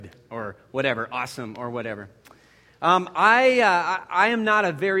or whatever, awesome or whatever. I am not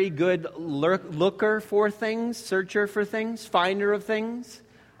a very good looker for things, searcher for things, finder of things.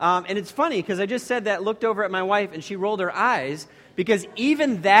 And it's funny because I just said that, looked over at my wife, and she rolled her eyes because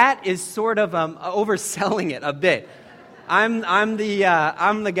even that is sort of overselling it a bit. I'm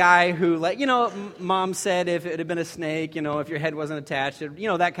the guy who, like, Mom said if it had been a snake, if your head wasn't attached,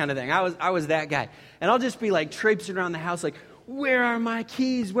 that kind of thing. I was that guy, and I'll just be like traipsing around the house like, where are my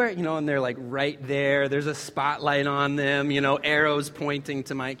keys? Where, and they're like right there. There's a spotlight on them, arrows pointing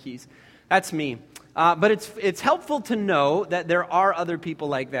to my keys. That's me. But it's helpful to know that there are other people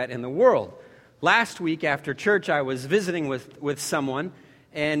like that in the world. Last week after church, I was visiting with someone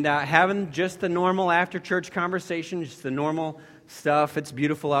and having just the normal after-church conversation, just the normal stuff. It's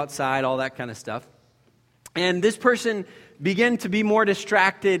beautiful outside, all that kind of stuff. And this person began to be more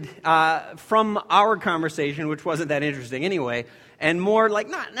distracted from our conversation, which wasn't that interesting anyway, and more like,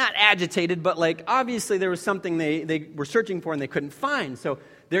 not agitated, but like obviously there was something they were searching for and they couldn't find. So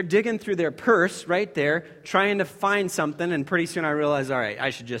they're digging through their purse right there, trying to find something, and pretty soon I realized, all right, I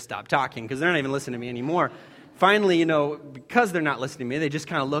should just stop talking because they're not even listening to me anymore. Finally, because they're not listening to me, they just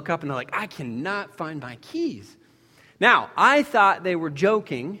kind of look up and they're like, I cannot find my keys. Now, I thought they were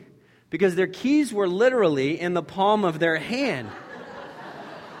joking because their keys were literally in the palm of their hand.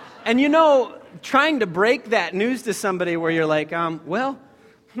 And trying to break that news to somebody where you're like,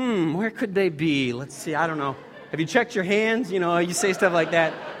 where could they be? Let's see, I don't know. Have you checked your hands? You say stuff like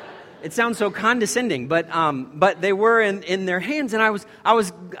that. It sounds so condescending, but they were in their hands, and I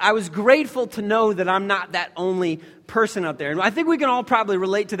was grateful to know that I'm not that only person out there. And I think we can all probably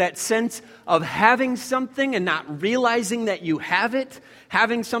relate to that sense of having something and not realizing that you have it,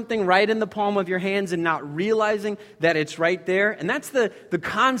 having something right in the palm of your hands and not realizing that it's right there. And that's the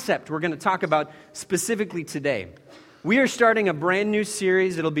concept we're going to talk about specifically today. We are starting a brand new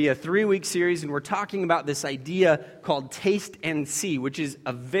series. It'll be a 3-week series, and we're talking about this idea called taste and see, which is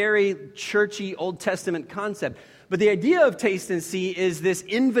a very churchy Old Testament concept. But the idea of taste and see is this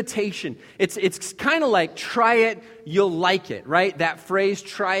invitation. It's kind of like, try it, you'll like it, right? That phrase,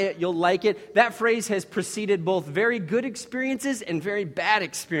 try it, you'll like it. That phrase has preceded both very good experiences and very bad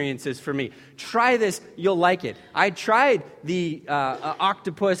experiences for me. Try this, you'll like it. I tried the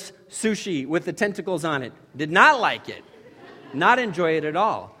octopus sushi with the tentacles on it. Did not like it. Not enjoy it at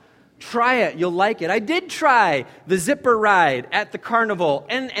all. Try it, you'll like it. I did try the zipper ride at the carnival,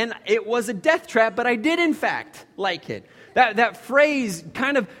 and it was a death trap, but I did in fact like it. That phrase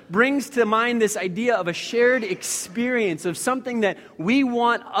kind of brings to mind this idea of a shared experience, of something that we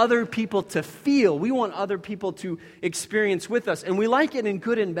want other people to feel. We want other people to experience with us, and we like it in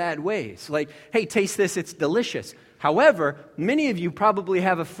good and bad ways. Like, hey, taste this, it's delicious. However, many of you probably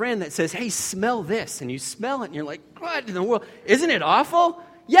have a friend that says, hey, smell this, and you smell it, and you're like, what in the world? Isn't it awful?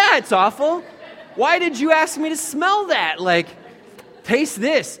 Yeah, it's awful. Why did you ask me to smell that? Like, taste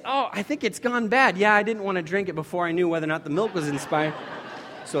this. Oh, I think it's gone bad. Yeah, I didn't want to drink it before I knew whether or not the milk was inspired.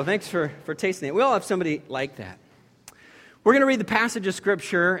 So thanks for tasting it. We all have somebody like that. We're going to read the passage of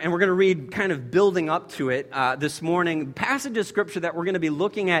Scripture, and we're going to read kind of building up to it this morning. The passage of Scripture that we're going to be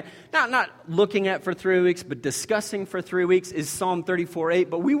looking at, not looking at for 3 weeks, but discussing for 3 weeks is Psalm 34:8.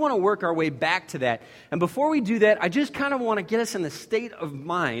 But we want to work our way back to that. And before we do that, I just kind of want to get us in the state of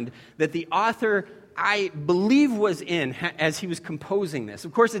mind that the author, I believe, was in as he was composing this.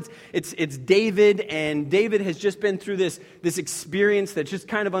 Of course, it's David, and David has just been through this experience that's just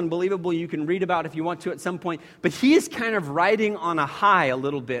kind of unbelievable. You can read about if you want to at some point. But he is kind of riding on a high a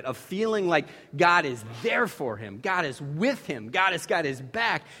little bit of feeling like God is there for him. God is with him. God has got his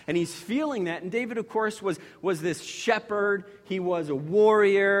back. And he's feeling that. And David, of course, was this shepherd. He was a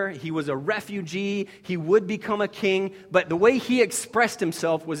warrior. He was a refugee. He would become a king. But the way he expressed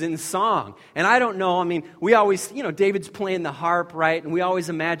himself was in song. And I don't know, we always, David's playing the harp, right? And we always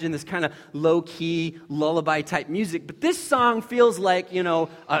imagine this kind of low-key, lullaby-type music. But this song feels like,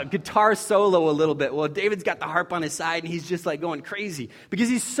 a guitar solo a little bit. Well, David's got the harp on his side, and he's just like going crazy. Because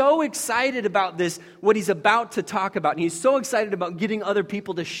he's so excited about this, what he's about to talk about. And he's so excited about getting other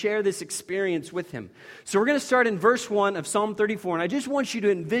people to share this experience with him. So we're going to start in verse 1 of Psalm 34. And I just want you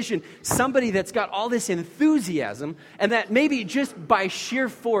to envision somebody that's got all this enthusiasm, and that maybe just by sheer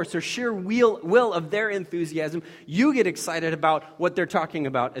force or sheer will of their enthusiasm, you get excited about what they're talking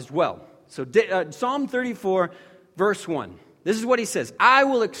about as well. So Psalm 34, verse 1. This is what he says. I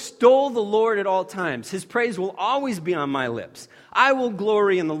will extol the Lord at all times. His praise will always be on my lips. I will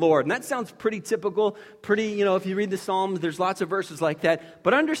glory in the Lord. And that sounds pretty typical, if you read the Psalms, there's lots of verses like that.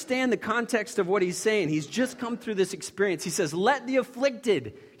 But understand the context of what he's saying. He's just come through this experience. He says, let the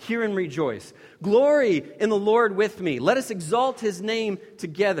afflicted hear and rejoice. Glory in the Lord with me. Let us exalt his name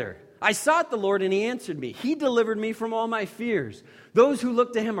together. I sought the Lord and he answered me. He delivered me from all my fears. Those who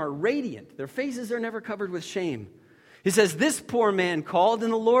look to him are radiant. Their faces are never covered with shame. He says, this poor man called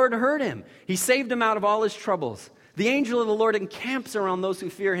and the Lord heard him. He saved him out of all his troubles. The angel of the Lord encamps around those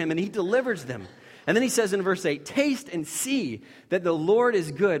who fear him and he delivers them. And then he says in verse 8, taste and see that the Lord is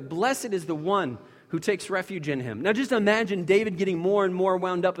good. Blessed is the one who takes refuge in him. Now just imagine David getting more and more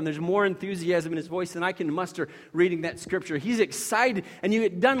wound up, and there's more enthusiasm in his voice than I can muster reading that scripture. He's excited, and you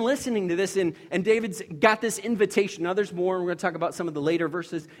get done listening to this, and David's got this invitation. Now there's more, and we're going to talk about some of the later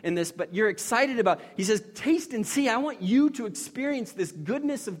verses in this, but you're excited about, he says, taste and see. I want you to experience this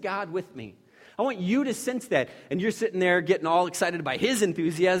goodness of God with me. I want you to sense that. And you're sitting there getting all excited by his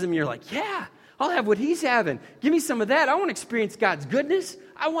enthusiasm. You're like, yeah, I'll have what he's having. Give me some of that. I want to experience God's goodness.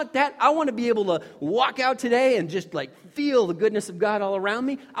 I want that. I want to be able to walk out today and just feel the goodness of God all around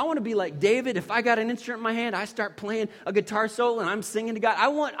me. I want to be like David. If I got an instrument in my hand, I start playing a guitar solo and I'm singing to God. I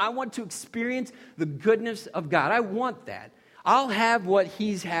want to experience the goodness of God. I want that. I'll have what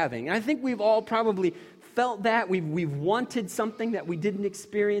he's having. And I think we've all probably felt that. We've wanted something that we didn't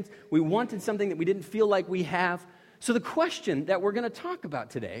experience. We wanted something that we didn't feel like we have. So the question that we're going to talk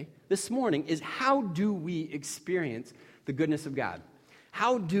about today, this morning, is how do we experience the goodness of God?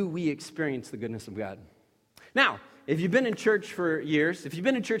 How do we experience the goodness of God? Now, if you've been in church for years, if you've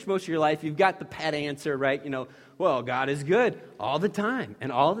been in church most of your life, you've got the pat answer, right? Well, God is good all the time,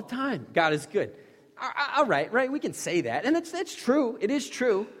 and all the time, God is good. All right, we can say that, and that's true. It is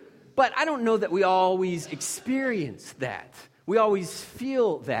true, but I don't know that we always experience that. We always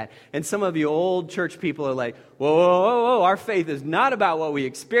feel that. And some of you old church people are like, whoa, our faith is not about what we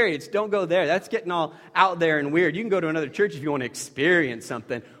experience. Don't go there. That's getting all out there and weird. You can go to another church if you want to experience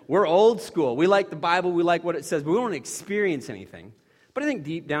something. We're old school. We like the Bible. We like what it says, but we don't want to experience anything. But I think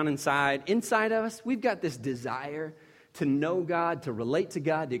deep down inside of us, we've got this desire to know God, to relate to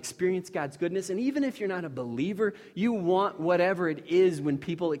God, to experience God's goodness. And even if you're not a believer, you want whatever it is when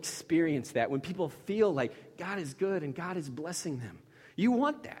people experience that, when people feel like God is good and God is blessing them. You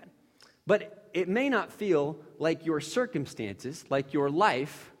want that. But it may not feel like your circumstances, like your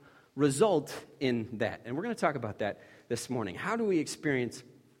life, result in that. And we're going to talk about that this morning. How do we experience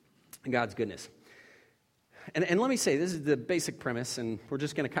God's goodness? And let me say, this is the basic premise, and we're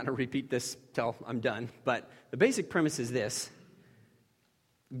just going to kind of repeat this till I'm done. But the basic premise is this.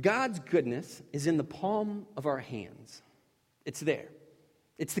 God's goodness is in the palm of our hands. It's there.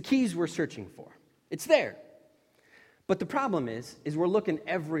 It's the keys we're searching for. It's there. But the problem is we're looking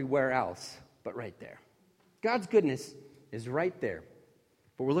everywhere else but right there. God's goodness is right there,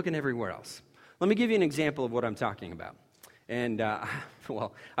 but we're looking everywhere else. Let me give you an example of what I'm talking about. And,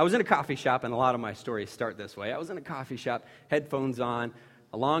 I was in a coffee shop, and a lot of my stories start this way. I was in a coffee shop, headphones on,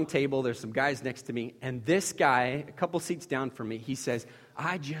 a long table, there's some guys next to me, and this guy, a couple seats down from me, he says,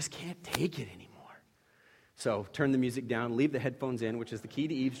 I just can't take it anymore. So turn the music down, leave the headphones in, which is the key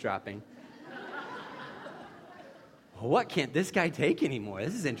to eavesdropping. What can't this guy take anymore?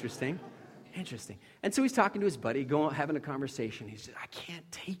 This is interesting. And so he's talking to his buddy, having a conversation. He said, I can't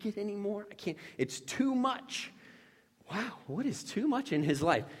take it anymore. It's too much. Wow, what is too much in his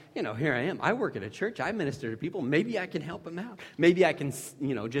life? Here I am. I work at a church. I minister to people. Maybe I can help him out. Maybe I can,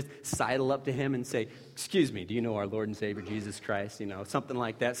 just sidle up to him and say, excuse me, do you know our Lord and Savior Jesus Christ? Something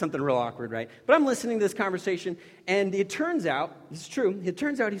like that. Something real awkward, right? But I'm listening to this conversation, and it turns out, it's true,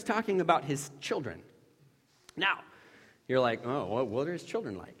 he's talking about his children. Now, you're like, oh, what are his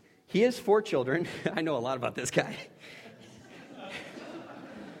children like? He has 4 children. I know a lot about this guy.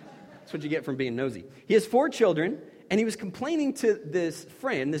 That's what you get from being nosy. He has 4 children. And he was complaining to this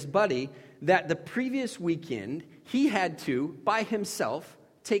friend, this buddy, that the previous weekend he had to, by himself,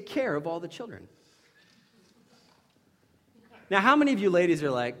 take care of all the children. Now, how many of you ladies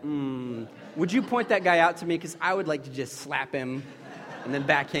are like, would you point that guy out to me? Because I would like to just slap him and then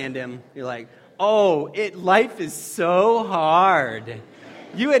backhand him. You're like, life is so hard.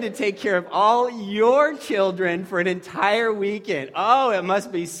 You had to take care of all your children for an entire weekend. Oh, it must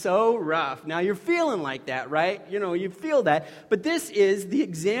be so rough. Now, you're feeling like that, right? You feel that. But this is the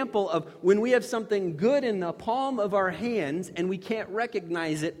example of when we have something good in the palm of our hands and we can't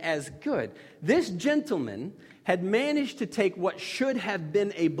recognize it as good. This gentleman had managed to take what should have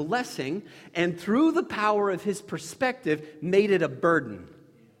been a blessing and through the power of his perspective made it a burden.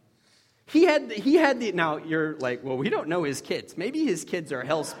 Now you're like, well, we don't know his kids. Maybe his kids are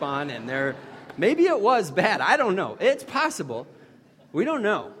hellspawn and maybe it was bad. I don't know. It's possible. We don't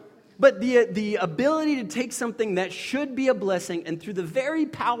know. But the ability to take something that should be a blessing and through the very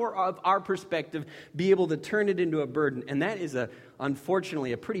power of our perspective, be able to turn it into a burden. And that is,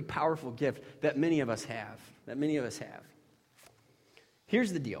 unfortunately, a pretty powerful gift that many of us have.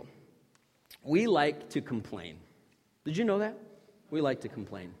 Here's the deal. We like to complain. Did you know that? We like to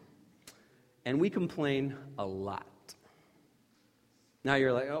complain. And we complain a lot. Now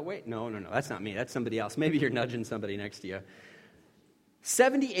you're like, oh, wait, no, that's not me. That's somebody else. Maybe you're nudging somebody next to you.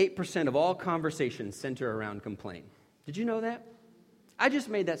 78% of all conversations center around complaint. Did you know that? I just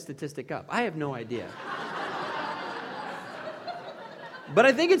made that statistic up. I have no idea. But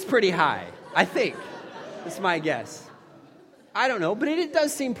I think it's pretty high. I think. That's my guess. I don't know, but it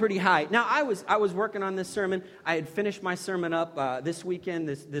does seem pretty high. Now, I was working on this sermon. I had finished my sermon up this weekend,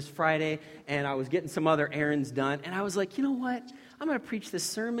 this Friday, and I was getting some other errands done. And I was like, you know what? I'm going to preach this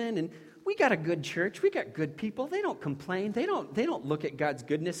sermon, and we got a good church. We got good people. They don't complain. They don't look at God's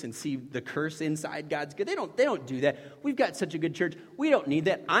goodness and see the curse inside God's good. They don't do that. We've got such a good church. We don't need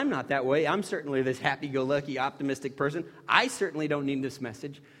that. I'm not that way. I'm certainly this happy-go-lucky, optimistic person. I certainly don't need this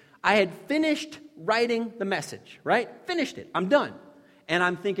message. I had finished writing the message, right? Finished it. I'm done. And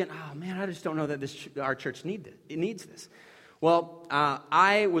I'm thinking, oh, man, I just don't know that our church needs this. Well,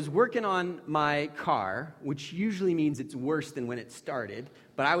 I was working on my car, which usually means it's worse than when it started.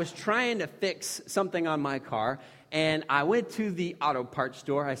 But I was trying to fix something on my car, and I went to the auto parts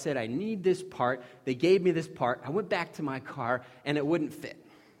store. I said, I need this part. They gave me this part. I went back to my car, and it wouldn't fit.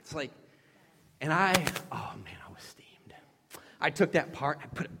 It's like, oh, man, I was steamed. I took that part, I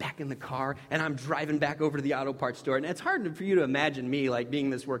put it back in the car, and I'm driving back over to the auto parts store. And it's hard for you to imagine me like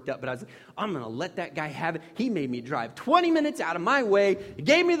being this worked up, but I was like, I'm going to let that guy have it. He made me drive 20 minutes out of my way,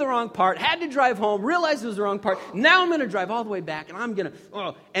 gave me the wrong part, had to drive home, realized it was the wrong part. Now I'm going to drive all the way back, and I'm going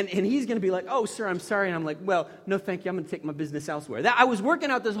to, and he's going to be like, oh, sir, I'm sorry. And I'm like, well, no, thank you. I'm going to take my business elsewhere. I was working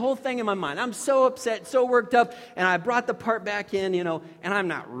out this whole thing in my mind. I'm so upset, so worked up, and I brought the part back in, and I'm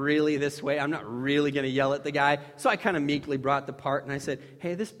not really this way. I'm not really going to yell at the guy. So I kind of meekly brought the part, and I said,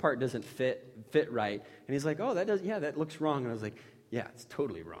 hey, this part doesn't fit right. And he's like, oh, that looks wrong. And I was like, yeah, it's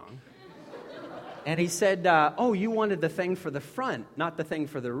totally wrong. And he said, oh, you wanted the thing for the front, not the thing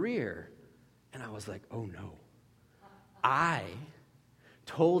for the rear. And I was like, oh, no. I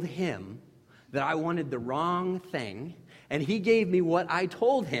told him that I wanted the wrong thing, and he gave me what I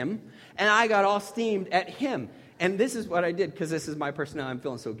told him, and I got all steamed at him. And this is what I did, because this is my personality. I'm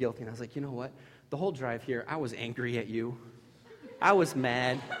feeling so guilty. And I was like, you know what? The whole drive here, I was angry at you. I was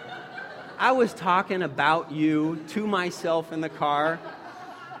mad. I was talking about you to myself in the car,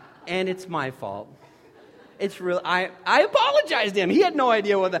 and it's my fault. It's real. I apologized to him. He had no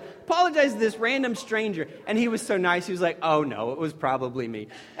idea what that. Apologized to this random stranger, and he was so nice. He was like, "Oh no, it was probably me."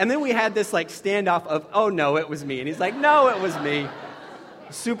 And then we had this like standoff of, "Oh no, it was me," and he's like, "No, it was me."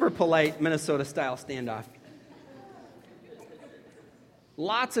 Super polite Minnesota-style standoff.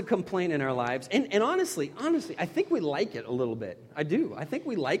 Lots of complaint in our lives. And honestly, I think we like it a little bit. I do. I think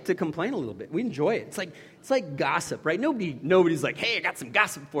we like to complain a little bit. We enjoy it. It's like gossip, right? Nobody's like, hey, I got some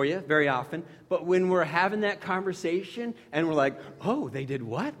gossip for you very often. But when we're having that conversation and we're like, oh, they did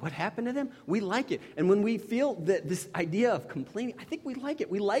what? What happened to them? We like it. And when we feel this idea of complaining, I think we like it.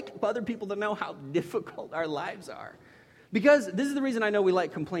 We like other people to know how difficult our lives are. Because this is the reason I know we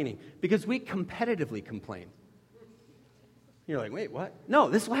like complaining. Because we competitively complain. You're like, wait, what? No,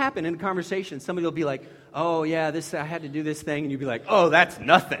 this will happen in a conversation. Somebody will be like, oh, yeah, I had to do this thing. And you'll be like, oh, that's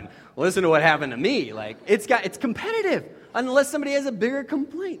nothing. Listen to what happened to me. Like, it's competitive unless somebody has a bigger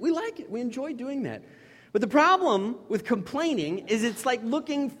complaint. We like it. We enjoy doing that. But the problem with complaining is it's like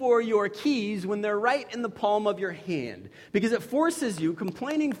looking for your keys when they're right in the palm of your hand. Because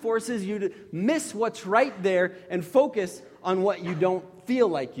complaining forces you to miss what's right there and focus on what you don't feel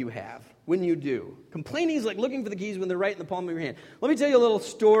like you have. When you do. Complaining is like looking for the keys when they're right in the palm of your hand. Let me tell you a little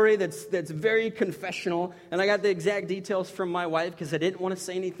story that's very confessional, and I got the exact details from my wife because I didn't want to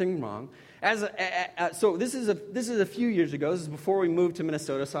say anything wrong. So this is a few years ago. This is before we moved to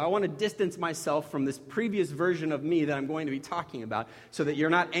Minnesota, so I want to distance myself from this previous version of me that I'm going to be talking about so that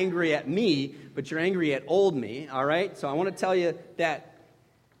you're not angry at me, but you're angry at old me, all right? So I want to tell you that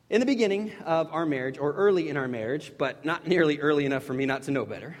in the beginning of our marriage, or early in our marriage, but not nearly early enough for me not to know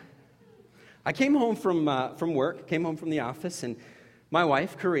better, I came home from work, came home from the office, and my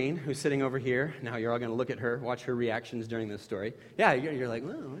wife, Corrine, who's sitting over here, now you're all going to look at her, watch her reactions during this story. Yeah, you're like,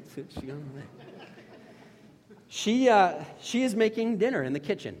 well, what's she going on? She is making dinner in the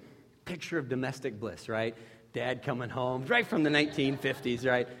kitchen. Picture of domestic bliss, right? Dad coming home, right from the 1950s,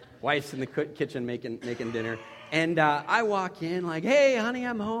 right? Wife's in the kitchen making dinner. And I walk in like, hey, honey,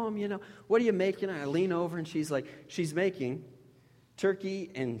 I'm home. What are you making? I lean over, and she's making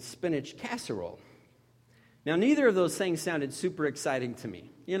turkey and spinach casserole. Now, neither of those things sounded super exciting to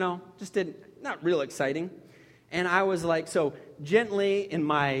me. Just not real exciting. And I was like, so gently, in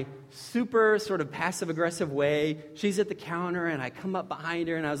my super sort of passive-aggressive way, she's at the counter, and I come up behind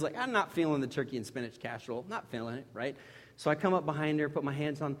her, and I was like, I'm not feeling the turkey and spinach casserole. Not feeling it, right? So I come up behind her, put my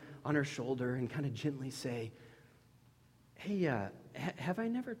hands on her shoulder, and kind of gently say, hey, have I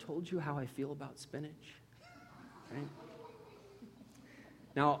never told you how I feel about spinach? Right?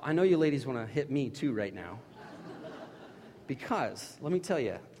 Now, I know you ladies want to hit me too right now. Because, let me tell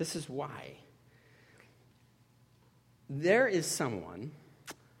you, this is why. There is someone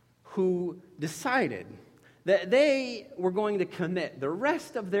who decided that they were going to commit the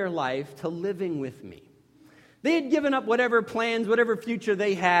rest of their life to living with me. They had given up whatever plans, whatever future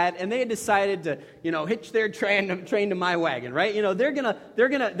they had, and they had decided to, hitch their train to my wagon, right? They're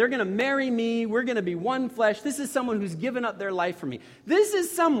gonna marry me. We're gonna be one flesh. This is someone who's given up their life for me. This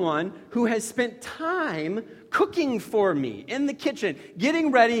is someone who has spent time cooking for me in the kitchen,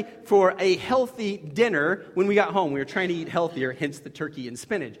 getting ready for a healthy dinner. When we got home, we were trying to eat healthier, hence the turkey and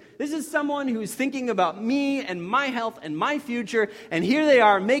spinach. This is someone who's thinking about me and my health and my future, and here they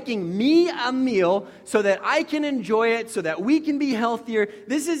are making me a meal so that I can enjoy it, so that we can be healthier.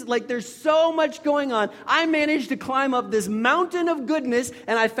 This is like there's so much going on. I managed to climb up this mountain of goodness,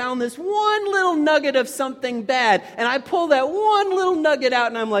 and I found this one little nugget of something bad, and I pull that one little nugget out,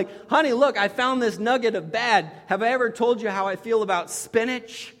 and I'm like, honey, look, I found this nugget of bad. Have I ever told you how I feel about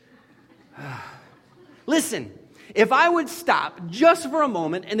spinach? Listen, if I would stop just for a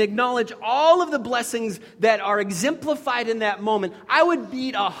moment and acknowledge all of the blessings that are exemplified in that moment, I would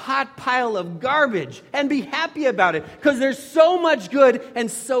beat a hot pile of garbage and be happy about it because there's so much good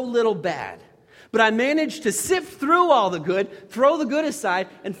and so little bad. But I managed to sift through all the good, throw the good aside,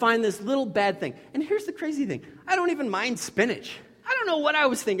 and find this little bad thing. And here's the crazy thing. I don't even mind spinach. I don't know what I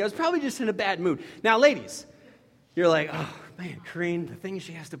was thinking. I was probably just in a bad mood. Now, ladies, you're like, oh, man, Corrine, the things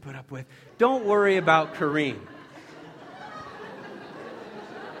she has to put up with. Don't worry about Corrine.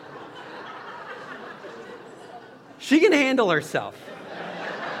 She can handle herself.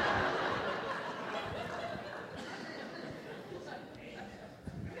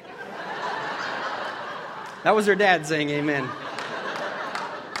 That was her dad saying amen.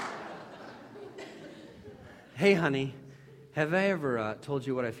 Hey, honey, have I ever told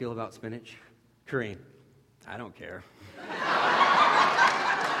you what I feel about spinach? Corrine, I don't care.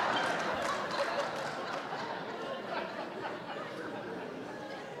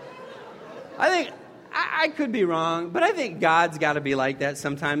 I could be wrong, but I think God's got to be like that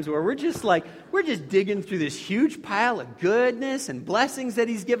sometimes, where we're just digging through this huge pile of goodness and blessings that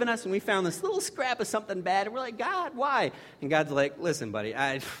He's given us, and we found this little scrap of something bad, and we're like, God, why? And God's like, listen, buddy,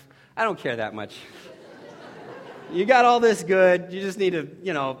 I don't care that much. You got all this good. You just need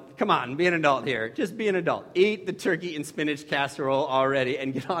to, come on, be an adult here. Just be an adult. Eat the turkey and spinach casserole already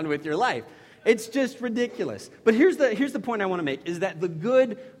and get on with your life. It's just ridiculous. But here's the point I want to make, is that the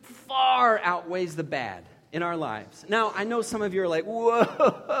good far outweighs the bad in our lives. Now, I know some of you are like,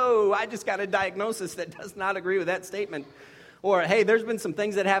 whoa, I just got a diagnosis that does not agree with that statement. Or, hey, there's been some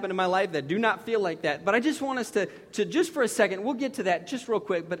things that happened in my life that do not feel like that. But I just want us to just for a second, we'll get to that just real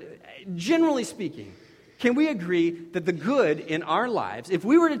quick, but generally speaking, can we agree that the good in our lives, if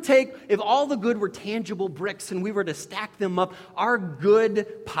all the good were tangible bricks and we were to stack them up, our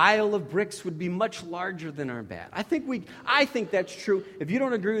good pile of bricks would be much larger than our bad? I think that's true. If you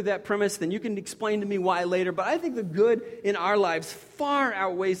don't agree with that premise, then you can explain to me why later. But I think the good in our lives far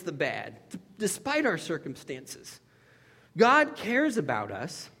outweighs the bad, despite our circumstances. God cares about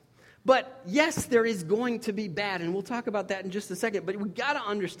us. But yes, there is going to be bad, and we'll talk about that in just a second, but we've got to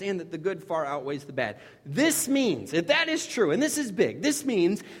understand that the good far outweighs the bad. This means, if that is true, and this is big, this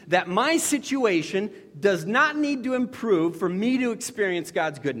means that my situation does not need to improve for me to experience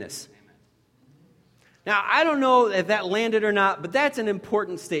God's goodness. Now, I don't know if that landed or not, but that's an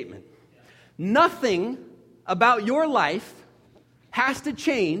important statement. Nothing about your life has to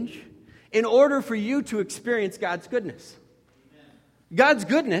change in order for you to experience God's goodness. God's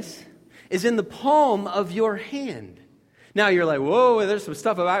goodness is in the palm of your hand. Now you're like, whoa, there's some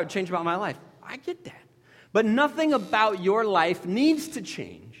stuff I would change about my life. I get that. But nothing about your life needs to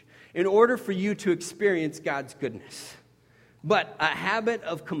change in order for you to experience God's goodness. But a habit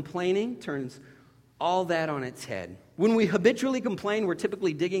of complaining turns all that on its head. When we habitually complain, we're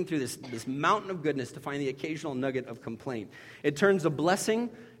typically digging through this mountain of goodness to find the occasional nugget of complaint. It turns a blessing,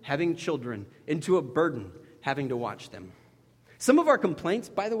 having children, into a burden, having to watch them. Some of our complaints,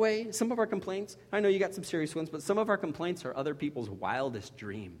 by the way, I know you got some serious ones, but some of our complaints are other people's wildest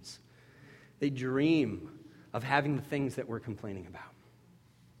dreams. They dream of having the things that we're complaining about.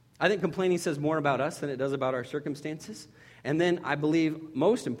 I think complaining says more about us than it does about our circumstances. And then I believe,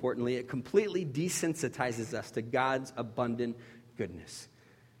 most importantly, it completely desensitizes us to God's abundant goodness.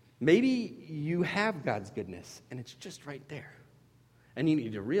 Maybe you have God's goodness, and it's just right there. And you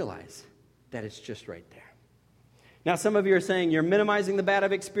need to realize that it's just right there. Now, some of you are saying you're minimizing the bad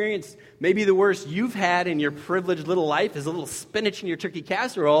I've experienced. Maybe the worst you've had in your privileged little life is a little spinach in your turkey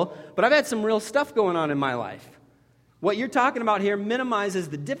casserole, but I've had some real stuff going on in my life. What you're talking about here minimizes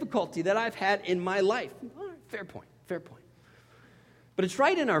the difficulty that I've had in my life. All right, fair point. But it's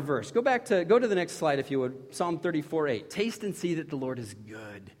right in our verse. Go to the next slide, if you would. Psalm 34:8. Taste and see that the Lord is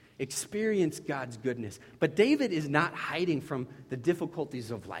good. Experience God's goodness. But David is not hiding from the difficulties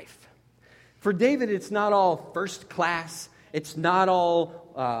of life. For David, it's not all first class. It's not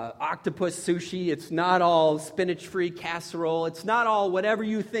all octopus sushi. It's not all spinach-free casserole. It's not all whatever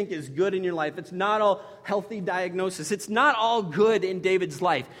you think is good in your life. It's not all healthy diagnosis. It's not all good in David's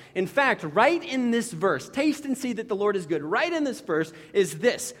life. In fact, right in this verse, taste and see that the Lord is good. Right in this verse is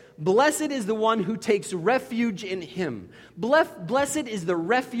this: blessed is the one who takes refuge in him. Blessed is the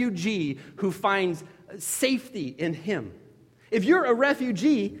refugee who finds safety in him. If you're a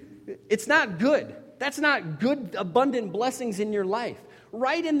refugee, it's not good. That's not good, abundant blessings in your life.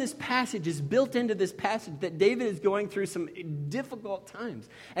 Right in this passage is built into this passage that David is going through some difficult times.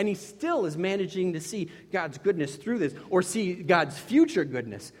 And he still is managing to see God's goodness through this, or see God's future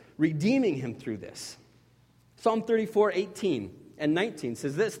goodness redeeming him through this. Psalm 34:18 and 19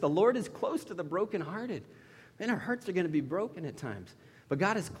 says this: the Lord is close to the brokenhearted. Man, our hearts are going to be broken at times. But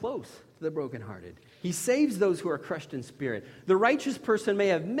God is close to the brokenhearted. He saves those who are crushed in spirit. The righteous person may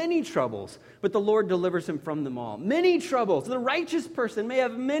have many troubles, but the Lord delivers him from them all. Many troubles. The righteous person may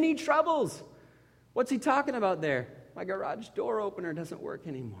have many troubles. What's he talking about there? My garage door opener doesn't work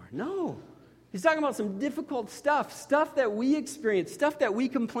anymore. No. He's talking about some difficult stuff that we experience, stuff that we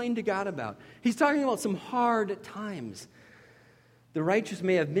complain to God about. He's talking about some hard times. The righteous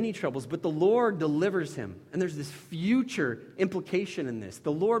may have many troubles, but the Lord delivers him. And there's this future implication in this.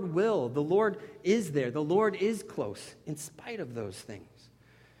 The Lord will. The Lord is there. The Lord is close in spite of those things.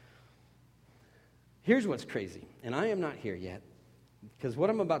 Here's what's crazy, and I am not here yet, because what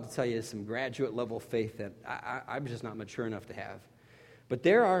I'm about to tell you is some graduate level faith that I'm just not mature enough to have. But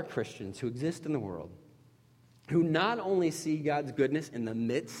there are Christians who exist in the world who not only see God's goodness in the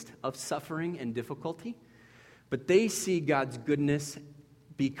midst of suffering and difficulty, but they see God's goodness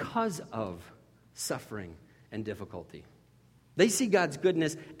because of suffering and difficulty. They see God's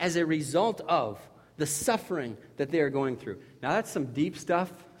goodness as a result of the suffering that they are going through. Now, that's some deep stuff.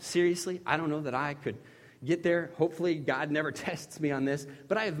 Seriously, I don't know that I could get there. Hopefully, God never tests me on this.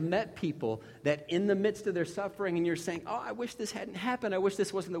 But I have met people that in the midst of their suffering, and you're saying, oh, I wish this hadn't happened. I wish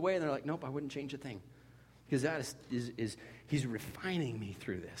this wasn't the way. And they're like, nope, I wouldn't change a thing. Because that is he's refining me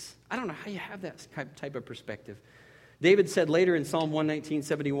through this. I don't know how you have that type of perspective. David said later in Psalm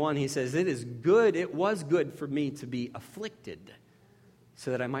 119:71, he says, it was good for me to be afflicted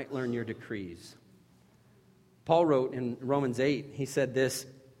so that I might learn your decrees. Paul wrote in Romans 8, he said this,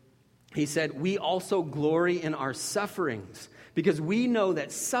 he said, we also glory in our sufferings because we know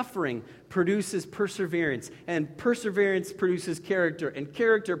that suffering produces perseverance, and perseverance produces character, and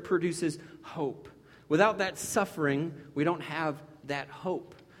character produces hope. Without that suffering, we don't have that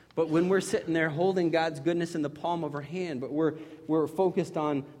hope. But when we're sitting there holding God's goodness in the palm of our hand, but we're focused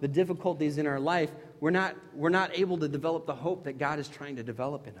on the difficulties in our life, we're not able to develop the hope that God is trying to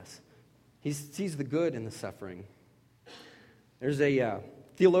develop in us. He sees the good in the suffering. There's a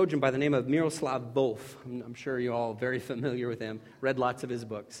theologian by the name of Miroslav Volf. I'm sure you're all very familiar with him, read lots of his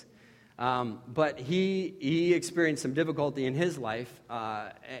books. But he experienced some difficulty in his life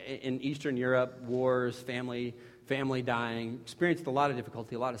in Eastern Europe, wars, family dying, experienced a lot of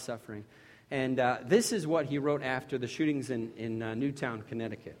difficulty, a lot of suffering. And this is what he wrote after the shootings in Newtown,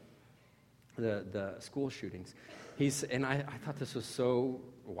 Connecticut, the school shootings. And I thought this was so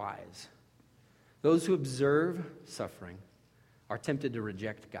wise. Those who observe suffering are tempted to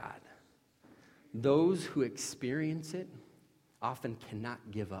reject God. Those who experience it often cannot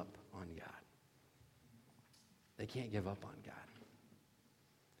give up on God. They can't give up on God.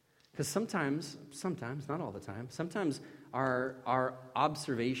 Because sometimes, not all the time, sometimes our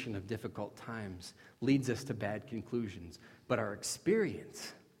observation of difficult times leads us to bad conclusions. But our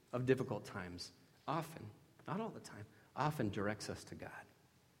experience of difficult times often, not all the time, often directs us to God.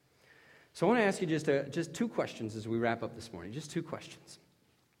 So I want to ask you just two questions as we wrap up this morning. Just two questions.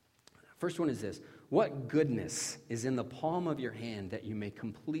 First one is this. What goodness is in the palm of your hand that you may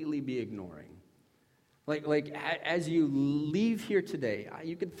completely be ignoring? As you leave here today,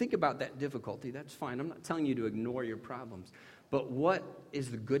 you can think about that difficulty. That's fine. I'm not telling you to ignore your problems. But what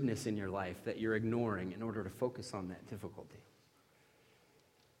is the goodness in your life that you're ignoring in order to focus on that difficulty?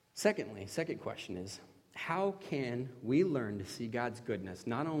 Secondly, second question is, how can we learn to see God's goodness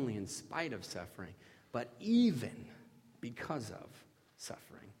not only in spite of suffering, but even because of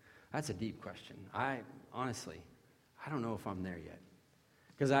suffering? That's a deep question. Honestly, I don't know if I'm there yet.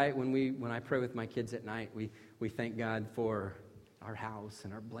 Because when I pray with my kids at night, we thank God for our house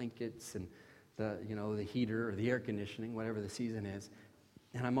and our blankets and the heater or the air conditioning, whatever the season is.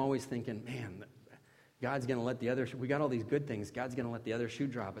 And I'm always thinking, man, God's going to let we got all these good things. God's going to let the other shoe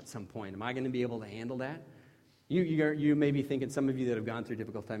drop at some point. Am I going to be able to handle that? You may be thinking, some of you that have gone through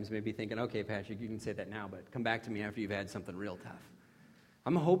difficult times may be thinking, okay, Patrick, you can say that now, but come back to me after you've had something real tough.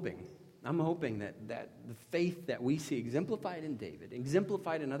 I'm hoping that the faith that we see exemplified in David,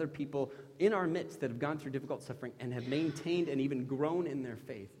 exemplified in other people in our midst that have gone through difficult suffering and have maintained and even grown in their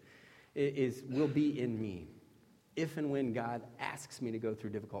faith will be in me if and when God asks me to go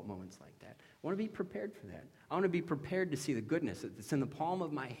through difficult moments like that. I want to be prepared for that. I want to be prepared to see the goodness that's in the palm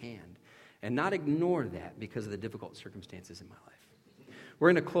of my hand and not ignore that because of the difficult circumstances in my life.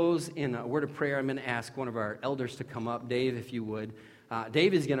 We're going to close in a word of prayer. I'm going to ask one of our elders to come up. Dave, if you would.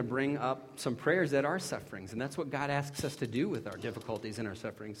 Dave is going to bring up some prayers that are sufferings, and that's what God asks us to do with our difficulties and our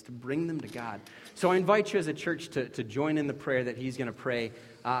sufferings, to bring them to God. So I invite you as a church to join in the prayer that he's going to pray,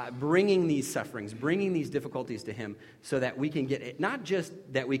 bringing these sufferings, bringing these difficulties to him so that we can get it, not just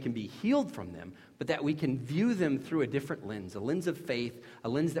that we can be healed from them, but that we can view them through a different lens, a lens of faith, a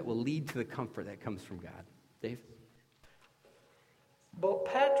lens that will lead to the comfort that comes from God. Dave? But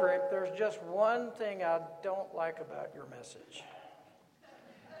Patrick, there's just one thing I don't like about your message.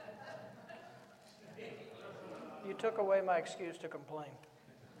 You took away my excuse to complain.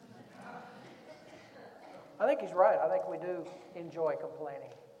 I think he's right. I think we do enjoy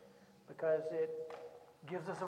complaining because it gives us a